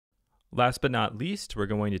Last but not least, we're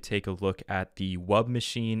going to take a look at the Wub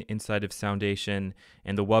Machine inside of Soundation.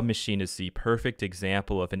 And the Wub Machine is the perfect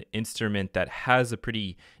example of an instrument that has a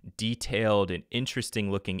pretty detailed and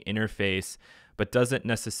interesting looking interface, but doesn't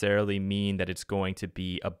necessarily mean that it's going to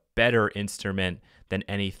be a better instrument than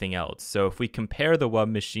anything else. So if we compare the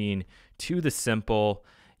Wub Machine to the Simple,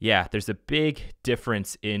 yeah, there's a big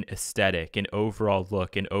difference in aesthetic and overall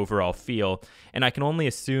look and overall feel, and I can only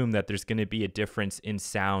assume that there's going to be a difference in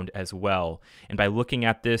sound as well. And by looking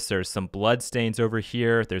at this, there's some blood stains over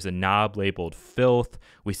here. There's a knob labeled filth.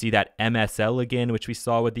 We see that MSL again, which we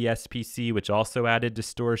saw with the SPC, which also added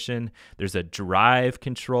distortion. There's a drive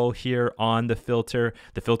control here on the filter.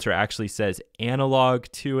 The filter actually says analog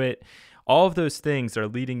to it. All of those things are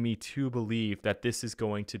leading me to believe that this is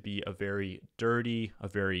going to be a very dirty, a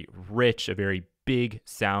very rich, a very big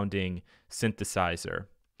sounding synthesizer.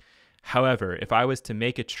 However, if I was to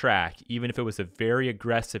make a track, even if it was a very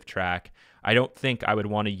aggressive track, I don't think I would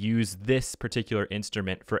want to use this particular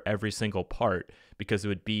instrument for every single part because it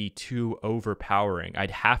would be too overpowering.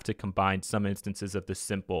 I'd have to combine some instances of the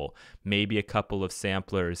Simple, maybe a couple of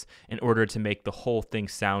samplers, in order to make the whole thing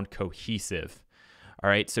sound cohesive. All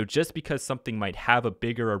right, so just because something might have a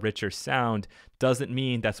bigger or richer sound doesn't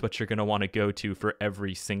mean that's what you're going to want to go to for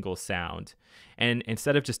every single sound. And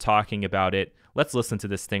instead of just talking about it, let's listen to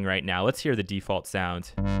this thing right now. Let's hear the default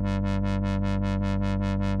sound.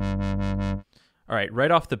 All right, right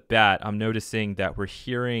off the bat, I'm noticing that we're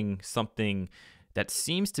hearing something that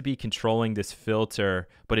seems to be controlling this filter,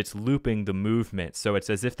 but it's looping the movement. So it's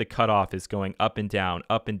as if the cutoff is going up and down,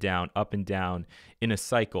 up and down, up and down in a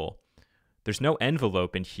cycle. There's no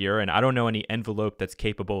envelope in here, and I don't know any envelope that's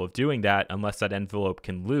capable of doing that unless that envelope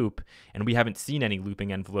can loop, and we haven't seen any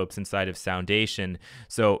looping envelopes inside of Soundation.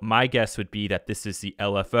 So my guess would be that this is the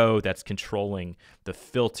LFO that's controlling the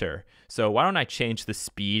filter. So why don't I change the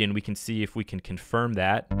speed, and we can see if we can confirm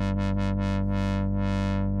that.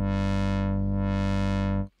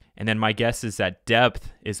 And then my guess is that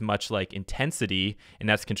depth is much like intensity, and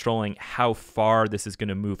that's controlling how far this is going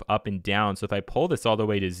to move up and down. So if I pull this all the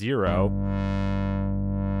way to 0,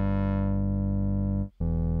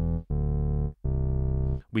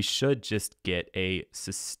 we should just get a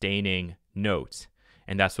sustaining note.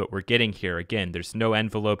 And that's what we're getting here. Again, there's no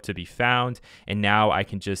envelope to be found, and now I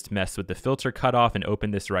can just mess with the filter cutoff and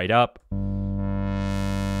open this right up.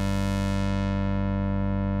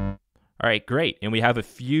 All right, great. And we have a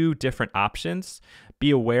few different options.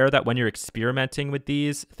 Be aware that when you're experimenting with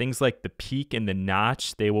these, things like the peak and the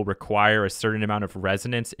notch, they will require a certain amount of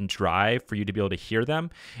resonance and drive for you to be able to hear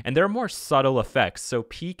them. And they're more subtle effects. So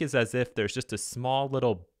peak is as if there's just a small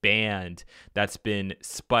little band that's been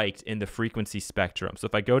spiked in the frequency spectrum. So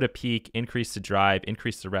if I go to peak, increase the drive,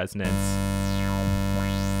 increase the resonance,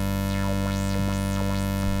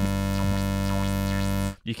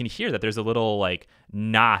 you can hear that there's a little like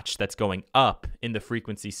notch that's going up in the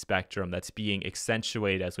frequency spectrum that's being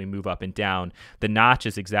accentuated as we move up and down. The notch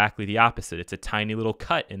is exactly the opposite. It's a tiny little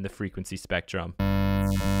cut in the frequency spectrum.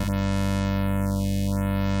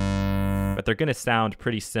 But they're going to sound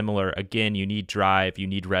pretty similar. Again, you need drive, you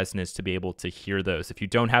need resonance to be able to hear those. If you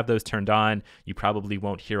don't have those turned on, you probably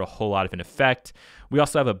won't hear a whole lot of an effect. We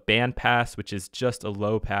also have a bandpass, which is just a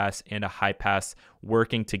low pass and a high pass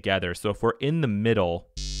working together. So if we're in the middle,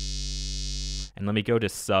 and let me go to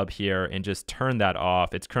sub here and just turn that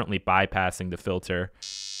off. It's currently bypassing the filter.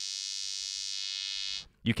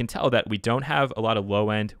 You can tell that we don't have a lot of low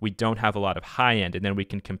end, we don't have a lot of high end, and then we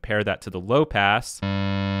can compare that to the low pass,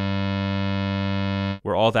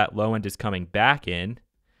 where all that low end is coming back in,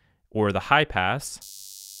 or the high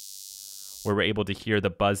pass, where we're able to hear the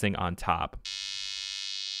buzzing on top.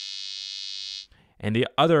 And the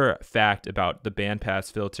other fact about the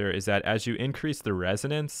bandpass filter is that as you increase the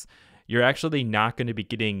resonance, you're actually not going to be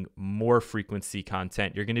getting more frequency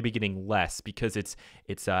content. You're going to be getting less because it's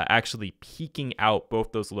actually peaking out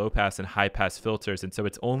both those low pass and high pass filters. And so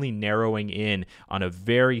it's only narrowing in on a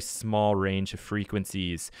very small range of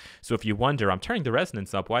frequencies. So if you wonder, I'm turning the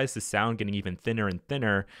resonance up, why is the sound getting even thinner and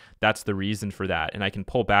thinner? That's the reason for that. And I can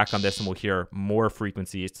pull back on this and we'll hear more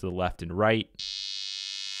frequencies to the left and right.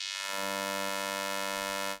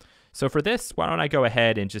 So for this, why don't I go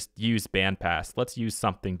ahead and just use bandpass? Let's use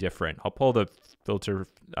something different. I'll pull the filter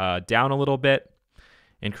down a little bit,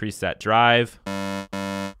 increase that drive.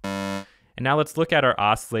 And now let's look at our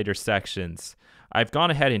oscillator sections. I've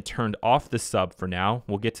gone ahead and turned off the sub for now.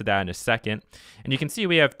 We'll get to that in a second. And you can see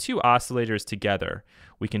we have two oscillators together.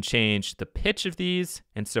 We can change the pitch of these.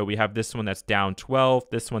 And so we have this one that's down 12,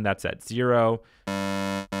 this one that's at 0.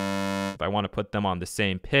 If I want to put them on the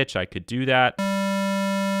same pitch, I could do that.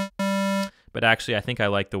 but actually I think I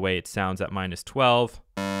like the way it sounds at -12.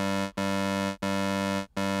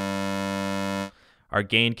 Our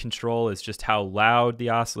gain control is just how loud the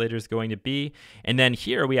oscillator is going to be. And then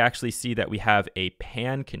here we actually see that we have a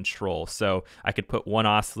pan control. So I could put one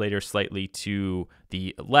oscillator slightly to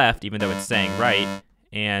the left, even though it's saying right,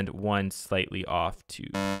 and one slightly off to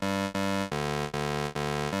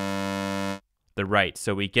the right.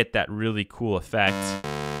 So we get that really cool effect.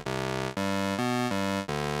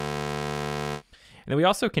 And then we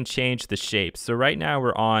also can change the shape. So right now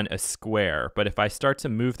we're on a square, but if I start to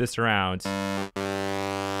move this around,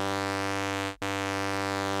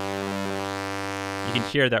 you can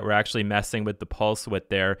hear that we're actually messing with the pulse width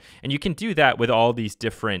there. And you can do that with all these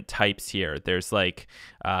different types here. There's like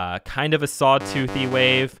kind of a sawtoothy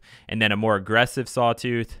wave, and then a more aggressive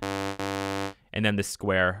sawtooth, and then the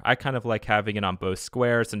square. I kind of like having it on both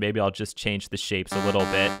squares, and maybe I'll just change the shapes a little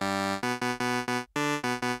bit.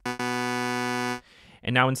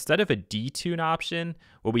 And now instead of a detune option,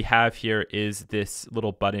 what we have here is this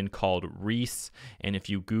little button called Reese. And if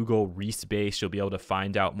you Google Reese bass, you'll be able to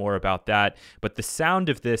find out more about that. But the sound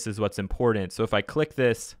of this is what's important. So if I click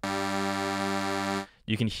this,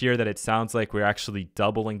 you can hear that it sounds like we're actually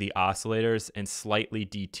doubling the oscillators and slightly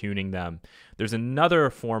detuning them. There's another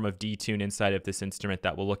form of detune inside of this instrument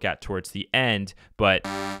that we'll look at towards the end, but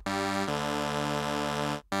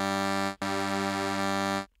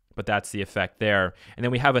that's the effect there. And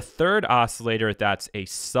then we have a third oscillator that's a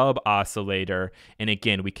sub-oscillator. And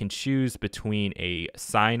again, we can choose between a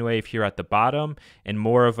sine wave here at the bottom and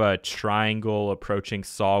more of a triangle approaching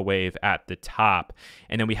saw wave at the top.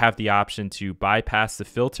 And then we have the option to bypass the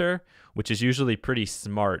filter, which is usually pretty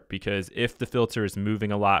smart because if the filter is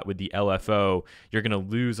moving a lot with the LFO, you're going to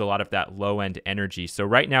lose a lot of that low-end energy. So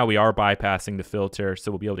right now we are bypassing the filter,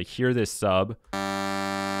 so we'll be able to hear this sub.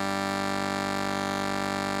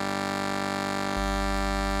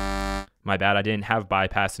 My bad, I didn't have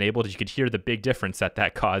bypass enabled. You could hear the big difference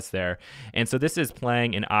that caused there. And so this is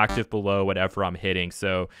playing an octave below whatever I'm hitting.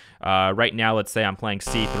 So right now, let's say I'm playing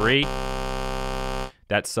C3.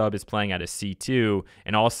 That sub is playing at a C2,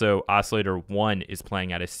 and also oscillator 1 is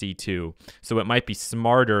playing at a C2. So what might be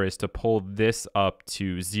smarter is to pull this up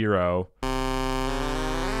to 0.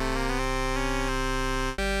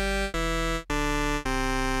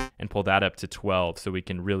 And pull that up to 12 so we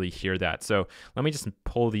can really hear that. So let me just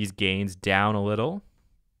pull these gains down a little.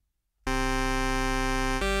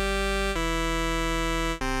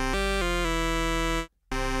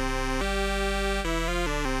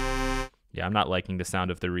 Yeah, I'm not liking the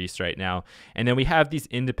sound of the Reese right now. And then we have these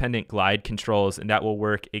independent glide controls, and that will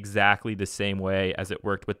work exactly the same way as it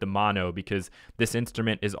worked with the mono because this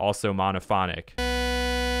instrument is also monophonic.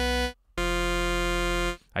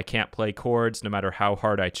 I can't play chords no matter how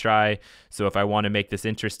hard I try, so if I want to make this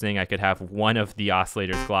interesting, I could have one of the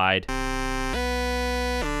oscillators glide.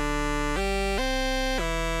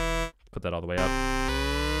 Put that all the way up.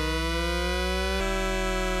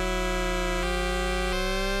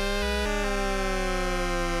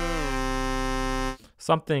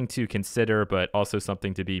 Something to consider, but also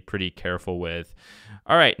something to be pretty careful with.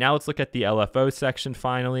 All right, now let's look at the LFO section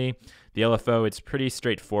finally. The LFO, it's pretty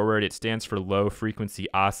straightforward. It stands for low frequency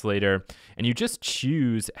oscillator, and you just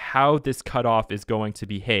choose how this cutoff is going to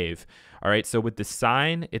behave. All right, so with the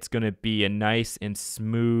sine, it's going to be a nice and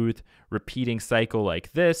smooth repeating cycle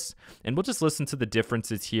like this, and we'll just listen to the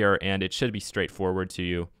differences here, and it should be straightforward to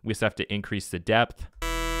you. We just have to increase the depth.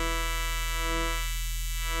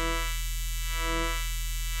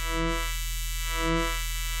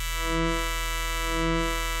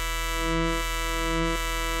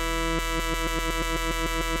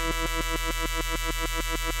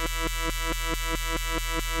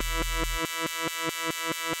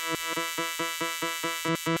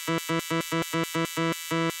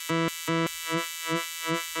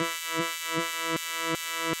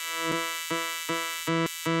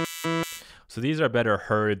 So these are better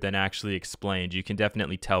heard than actually explained. You can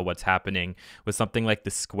definitely tell what's happening. With something like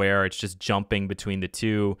the square, it's just jumping between the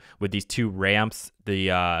two. With these two ramps, the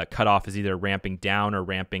cutoff is either ramping down or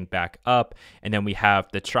ramping back up. And then we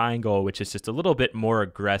have the triangle, which is just a little bit more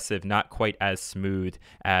aggressive, not quite as smooth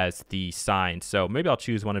as the sine. So maybe I'll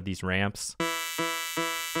choose one of these ramps.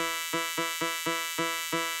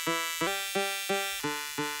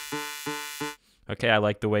 Okay, I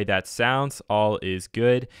like the way that sounds. All is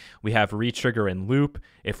good. We have retrigger and loop.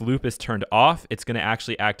 If loop is turned off, it's going to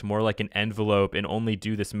actually act more like an envelope and only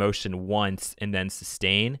do this motion once and then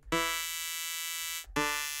sustain. So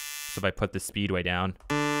if I put the speed way down.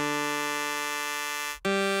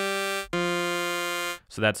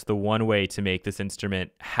 So that's the one way to make this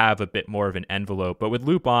instrument have a bit more of an envelope. But with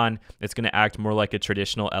loop on, it's going to act more like a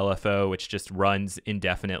traditional LFO, which just runs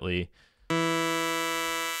indefinitely.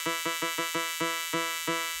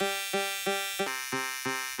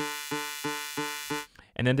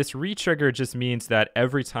 And then this retrigger just means that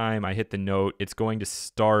every time I hit the note, it's going to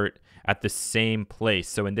start at the same place.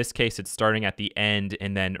 So in this case, it's starting at the end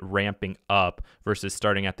and then ramping up versus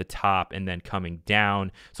starting at the top and then coming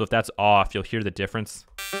down. So if that's off, you'll hear the difference.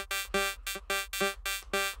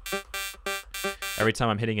 Every time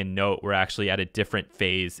I'm hitting a note, we're actually at a different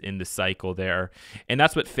phase in the cycle there. And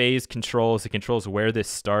that's what phase controls. It controls where this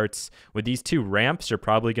starts. With these two ramps, you're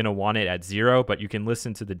probably going to want it at 0, but you can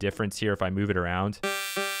listen to the difference here if I move it around.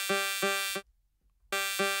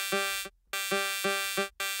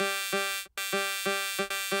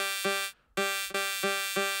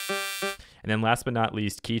 And then last but not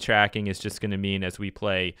least, key tracking is just going to mean as we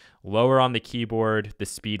play lower on the keyboard, the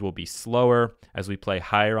speed will be slower. As we play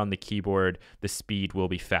higher on the keyboard, the speed will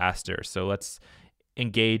be faster. So let's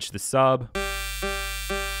engage the sub. In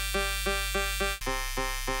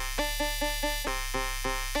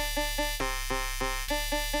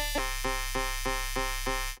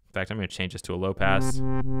fact, I'm going to change this to a low pass.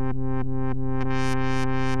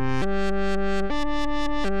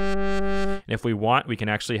 And if we want, we can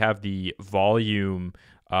actually have the volume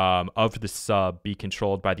of the sub be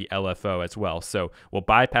controlled by the LFO as well. So we'll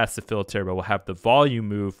bypass the filter, but we'll have the volume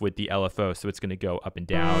move with the LFO, so it's going to go up and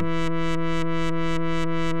down.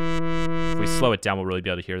 If we slow it down, we'll really be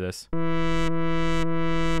able to hear this.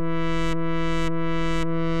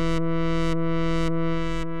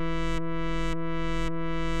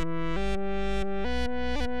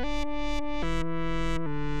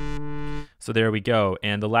 So there we go.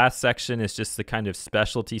 And the last section is just the kind of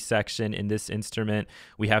specialty section in this instrument.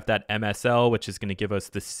 We have that MSL, which is going to give us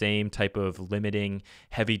the same type of limiting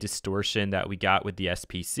heavy distortion that we got with the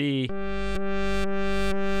SPC.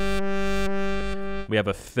 We have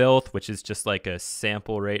a filth, which is just like a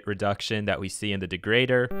sample rate reduction that we see in the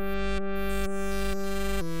degrader.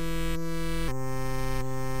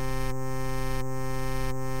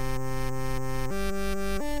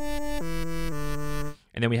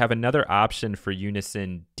 And then we have another option for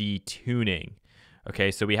unison detuning.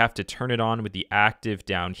 Okay, so we have to turn it on with the active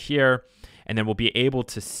down here, and then we'll be able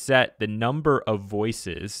to set the number of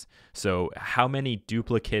voices. So how many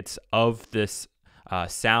duplicates of this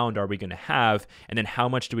sound are we going to have, and then how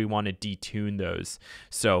much do we want to detune those?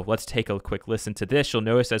 So let's take a quick listen to this. You'll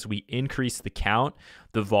notice as we increase the count,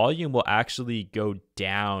 the volume will actually go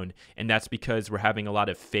down, and that's because we're having a lot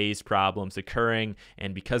of phase problems occurring,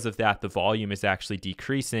 and because of that, the volume is actually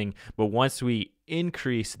decreasing. But once we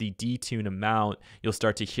increase the detune amount, you'll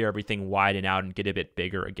start to hear everything widen out and get a bit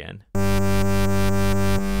bigger again.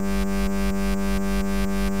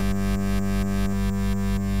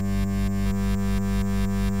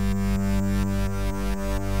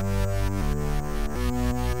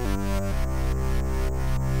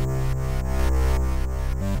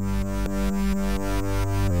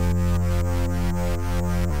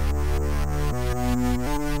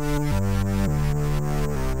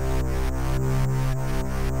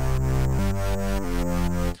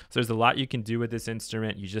 So there's a lot you can do with this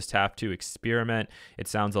instrument. You just have to experiment. It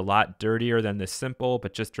sounds a lot dirtier than the simple,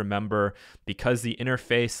 but just remember, because the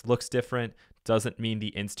interface looks different, doesn't mean the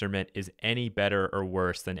instrument is any better or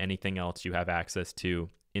worse than anything else you have access to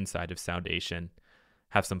inside of Soundation.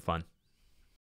 Have some fun.